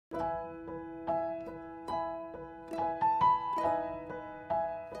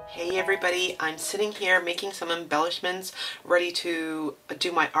Hey everybody, I'm sitting here making some embellishments, ready to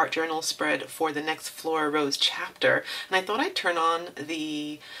do my art journal spread for the next Flora Rose chapter. And I thought I'd turn on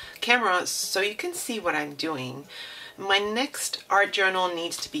the camera so you can see what I'm doing. My next art journal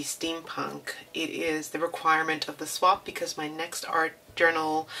needs to be steampunk. It is the requirement of the swap because my next art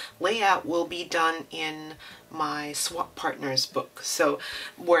journal layout will be done in my swap partner's book. So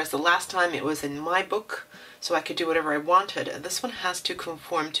whereas the last time it was in my book, so I could do whatever I wanted, this one has to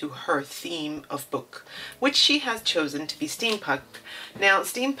conform to her theme of book, which she has chosen to be steampunk. Now,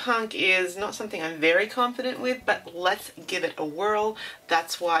 steampunk is not something I'm very confident with, but let's give it a whirl.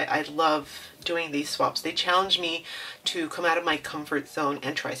 That's why I love doing these swaps. They challenge me to come out of my comfort zone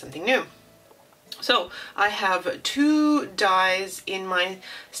and try something new. So I have two dies in my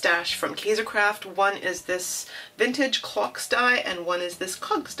stash from Kaisercraft. One is this vintage clocks die and one is this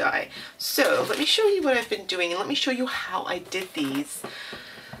Cogs die. So let me show you what I've been doing and let me show you how I did these.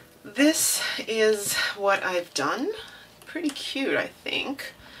 This is what I've done. Pretty cute, I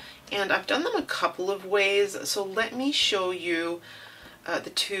think. And I've done them a couple of ways, so let me show you the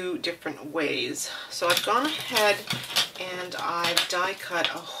two different ways. So I've gone ahead and I've die cut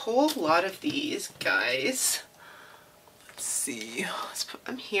a whole lot of these guys. Let's see, let's put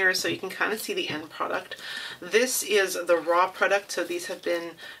them here so you can kind of see the end product. This is the raw product, so these have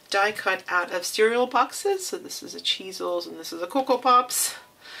been die cut out of cereal boxes. So this is a Cheezels and this is a Cocoa Pops.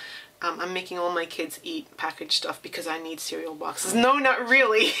 I'm making all my kids eat packaged stuff because I need cereal boxes. No, not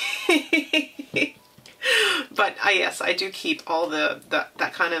really. But yes, I do keep all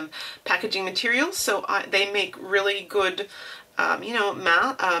that kind of packaging material, so they make really good, you know,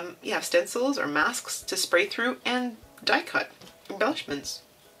 stencils or masks to spray through and die cut embellishments.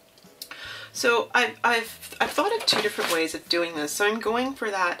 So I've thought of two different ways of doing this. So I'm going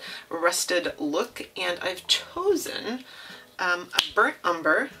for that rusted look, and I've chosen a burnt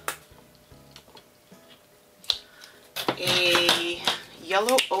umber, a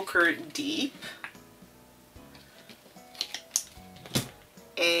yellow ochre deep,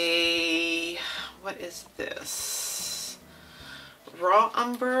 what is this? Raw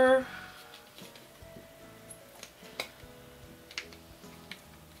umber,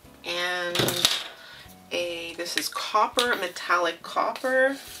 and this is copper, metallic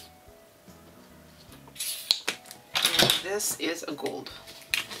copper, and this is a gold.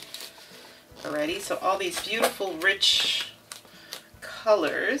 Alrighty, so all these beautiful rich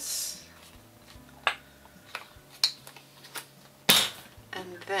colors.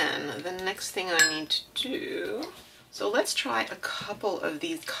 And then the next thing I need to do, so let's try a couple of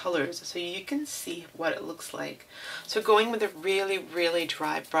these colors so you can see what it looks like. So going with a really, really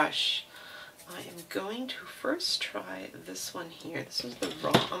dry brush, I am going to first try this one here. This is the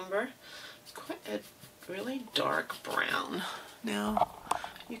raw umber. It's quite a really dark brown. Now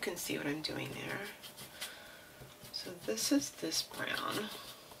you can see what I'm doing there. So this is this brown.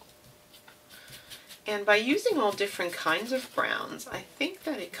 And by using all different kinds of browns, I think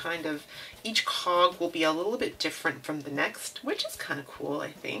that it kind of, each cog will be a little bit different from the next, which is kind of cool,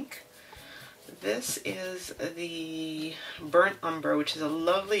 I think. This is the burnt umber, which is a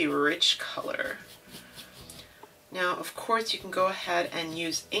lovely rich color. Now, of course, you can go ahead and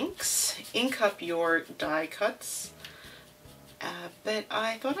use inks, ink up your die cuts. But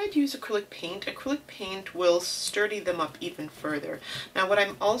I thought I'd use acrylic paint. Acrylic paint will sturdy them up even further. Now what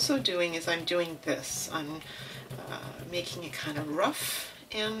I'm also doing is I'm doing this. I'm making it kind of rough,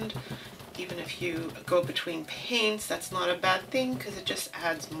 and even if you go between paints, that's not a bad thing because it just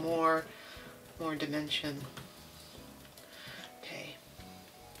adds more dimension. Okay.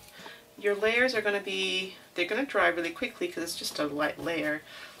 Your layers are going to be, they're going to dry really quickly because it's just a light layer.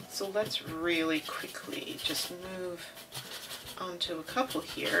 So let's really quickly just move onto a couple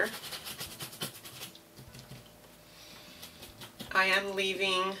here. I am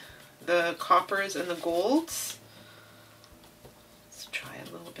leaving the coppers and the golds. Let's try a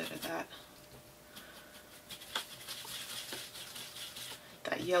little bit of that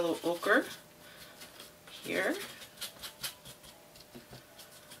yellow ochre here.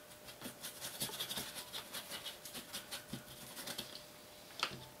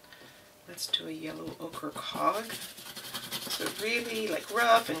 Let's do a yellow ochre cog. So really like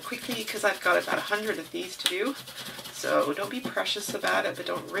rough and quickly, because I've got about 100 of these to do. So don't be precious about it, but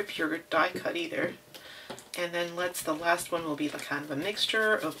don't rip your die cut either. And then the last one will be like kind of a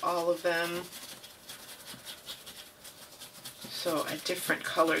mixture of all of them. So a different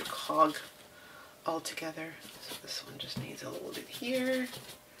colored cog altogether. So this one just needs a little bit here.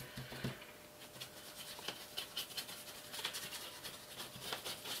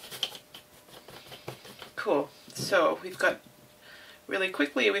 Cool. So we've got really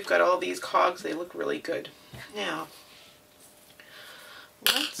quickly. We've got all these cogs. They look really good. Now,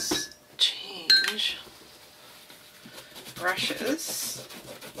 let's change brushes.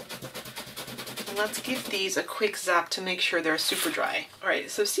 And let's give these a quick zap to make sure they're super dry. All right,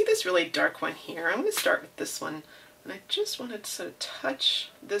 so see this really dark one here? I'm going to start with this one. And I just want to sort of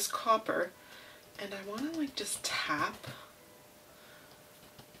touch this copper, and I want to like just tap.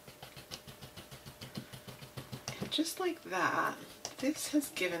 And just like that, this has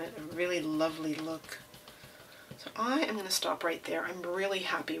given it a really lovely look. So I am going to stop right there. I'm really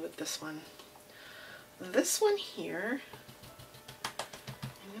happy with this one. This one here,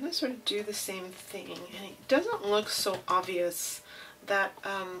 I'm going to sort of do the same thing, and it doesn't look so obvious. That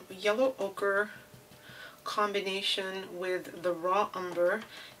yellow ochre combination with the raw umber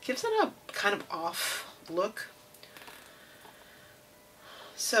gives it a kind of off look.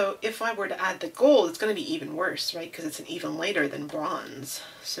 So if I were to add the gold, it's going to be even worse, right? Because it's an even lighter than bronze.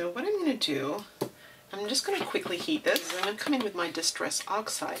 So what I'm going to do, I'm just going to quickly heat this. I'm going to come in with my Distress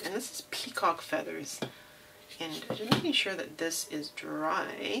Oxide, and this is peacock feathers. And just making sure that this is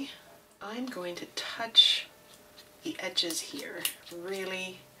dry, I'm going to touch the edges here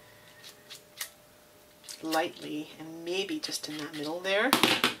really lightly, and maybe just in that middle there.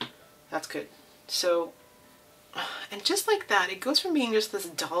 That's good. So, and just like that, it goes from being just this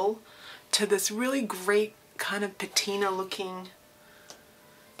dull to this really great kind of patina looking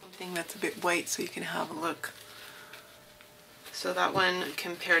something that's a bit white, so you can have a look. So that one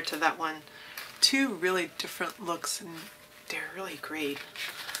compared to that one, two really different looks, and they're really great.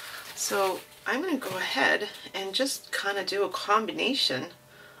 So I'm going to go ahead and just kind of do a combination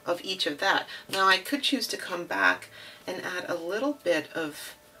of each of that. Now I could choose to come back and add a little bit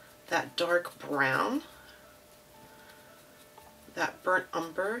of that dark brown, that burnt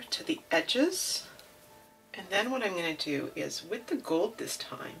umber to the edges. And then what I'm going to do is, with the gold this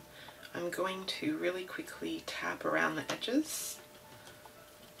time, I'm going to really quickly tap around the edges.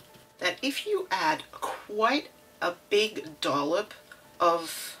 That if you add quite a big dollop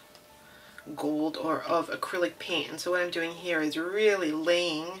of gold or of acrylic paint, and so what I'm doing here is really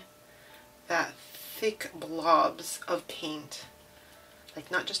laying that thick blobs of paint, like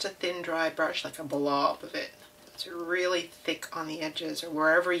not just a thin dry brush, like a blob of it. It's really thick on the edges or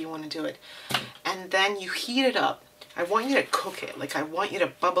wherever you want to do it, and then you heat it up. I want you to cook it, like I want you to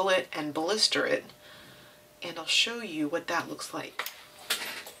bubble it and blister it, and I'll show you what that looks like.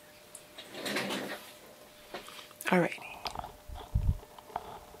 Alrighty.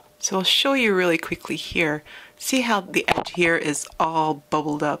 So I'll show you really quickly here. See how the edge here is all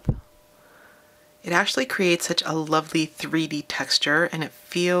bubbled up? It actually creates such a lovely 3D texture, and it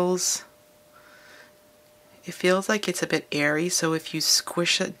feels like it's a bit airy, so if you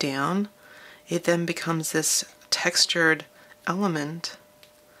squish it down, it then becomes this textured element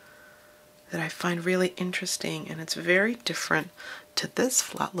that I find really interesting, and it's very different to this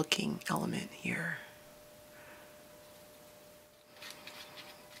flat looking element here.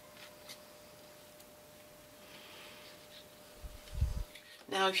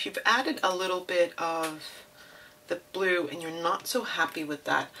 Now if you've added a little bit of the blue and you're not so happy with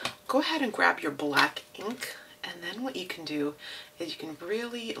that, go ahead and grab your black ink, and then what you can do is you can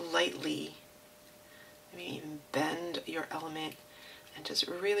really lightly, maybe even bend your element and just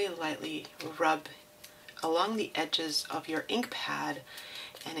really lightly rub along the edges of your ink pad,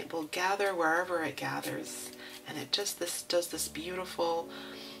 and it will gather wherever it gathers, and it just does this beautiful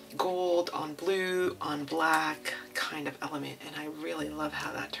gold on blue on black kind of element, and I really love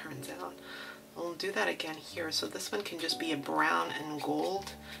how that turns out. We'll do that again here. So this one can just be a brown and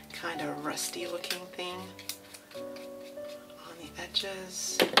gold kind of rusty looking thing on the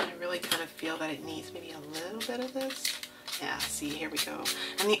edges. I really kind of feel that it needs maybe a little bit of this. Yeah, see, here we go.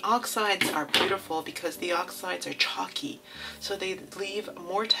 And the oxides are beautiful because the oxides are chalky, so they leave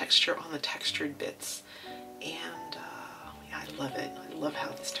more texture on the textured bits, and yeah, I love it. I love how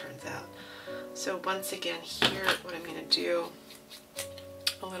this turns out. So once again here, what I'm going to do,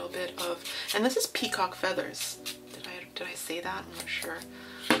 a little bit of, and this is peacock feathers. Did I say that? I'm not sure.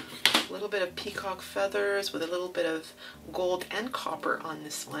 A little bit of peacock feathers with a little bit of gold and copper on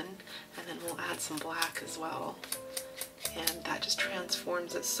this one, and then we'll add some black as well. And that just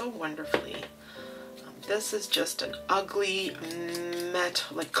transforms it so wonderfully. This is just an ugly matte,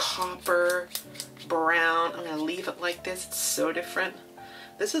 like copper brown. I'm going to leave it like this. It's so different.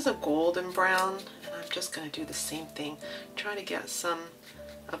 This is a golden brown, and I'm just going to do the same thing. Try to get some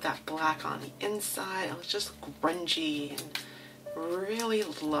of that black on the inside. It's just grungy, and really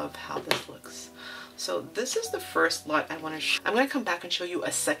love how this looks. So this is the first lot I want to I'm going to come back and show you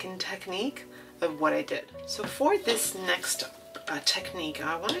a second technique of what I did. So for this next technique,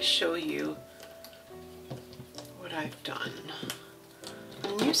 I want to show you what I've done.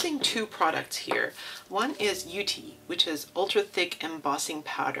 I'm using two products here. One is UT, which is ultra thick embossing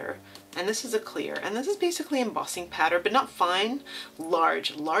powder, and this is a clear, and this is basically embossing powder, but not fine,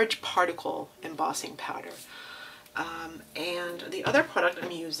 large particle embossing powder. And the other product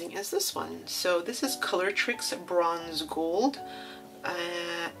I'm using is this one. So this is Color Tricks Bronze Gold,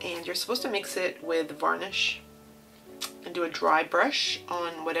 and you're supposed to mix it with varnish and do a dry brush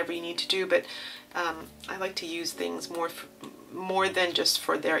on whatever you need to do, but I like to use things more than just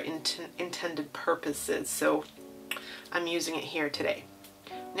for their intended purposes, so I'm using it here today.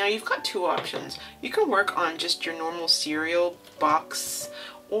 Now you've got two options. You can work on just your normal cereal box,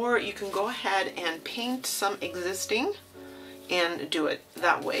 or you can go ahead and paint some existing and do it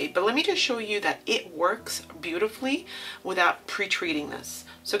that way. But let me just show you that it works beautifully without pre-treating this.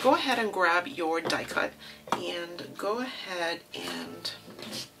 So go ahead and grab your die cut and go ahead and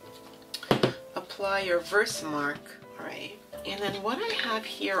apply your Versamark. All right. And then what I have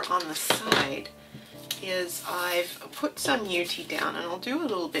here on the side is I've put some UT down, and I'll do a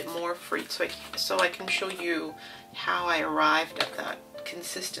little bit more for you so I can show you how I arrived at that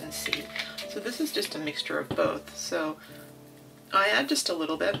consistency. So this is just a mixture of both. So I add just a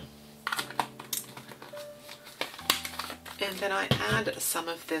little bit, and then I add some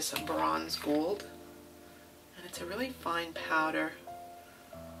of this bronze gold, and it's a really fine powder,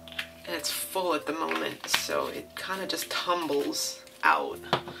 and it's full at the moment, so it kind of just tumbles out.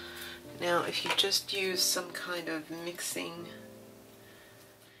 Now if you just use some kind of mixing,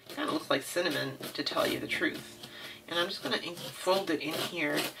 it kind of looks like cinnamon, to tell you the truth. And I'm just going to fold it in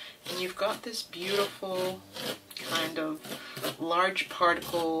here, and you've got this beautiful kind of large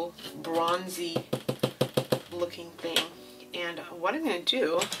particle bronzy looking thing. And what I'm going to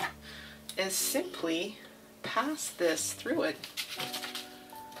do is simply pass this through it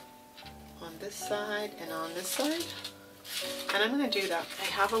on this side and on this side, and I'm going to do that. I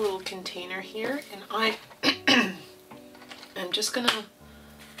have a little container here, and I'm just going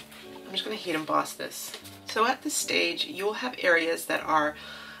to heat emboss this. So at this stage, you'll have areas that are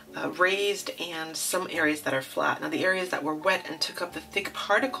raised and some areas that are flat. Now the areas that were wet and took up the thick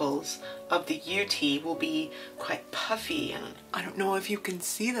particles of the UT will be quite puffy, and I don't know if you can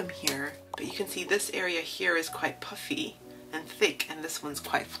see them here, but you can see this area here is quite puffy and thick, and this one's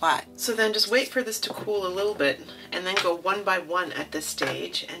quite flat. So then just wait for this to cool a little bit, and then go one by one at this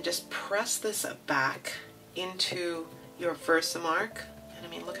stage and just press this back into your Versamark. And I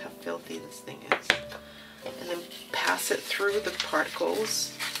mean, look how filthy this thing is. And then pass it through the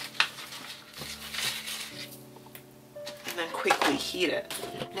particles, and then quickly heat it.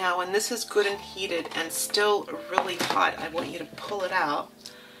 Now when this is good and heated and still really hot, I want you to pull it out,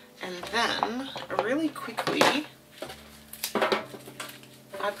 and then really quickly,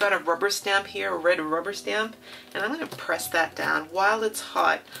 I've got a rubber stamp here, a red rubber stamp, and I'm going to press that down while it's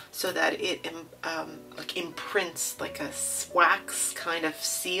hot so that it like imprints like a wax kind of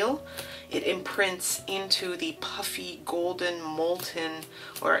seal. It imprints into the puffy golden molten,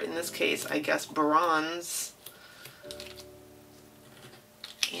 or in this case I guess bronze,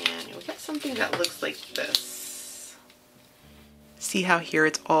 and you'll get something that looks like this. See how here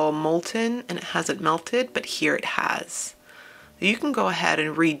it's all molten and it hasn't melted, but here it has. You can go ahead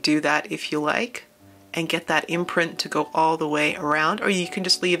and redo that if you like and get that imprint to go all the way around, or you can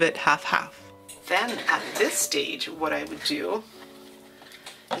just leave it half-half. Then at this stage, what I would do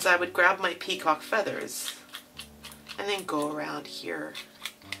is I would grab my peacock feathers and then go around here.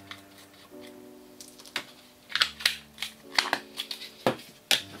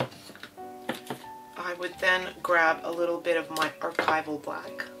 I would then grab a little bit of my archival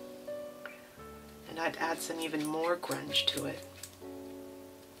black, and I'd add some even more grunge to it,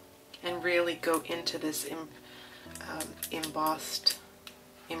 and really go into this embossed,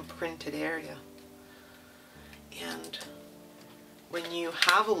 imprinted area. And when you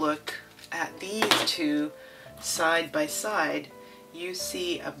have a look at these two side by side, you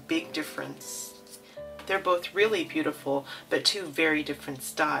see a big difference. They're both really beautiful, but two very different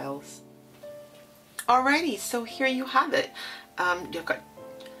styles. Alrighty, so here you have it. You've got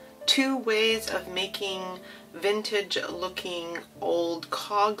two ways of making vintage looking old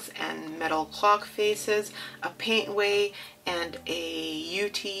cogs and metal clock faces, a paint way and a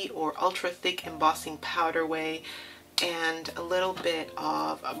UT or ultra thick embossing powder way, and a little bit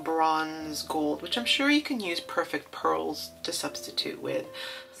of bronze gold, which I'm sure you can use perfect pearls to substitute with.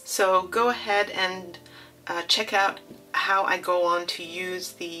 So go ahead and check out how I go on to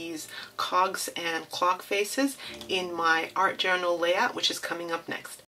use these cogs and clock faces in my art journal layout, which is coming up next.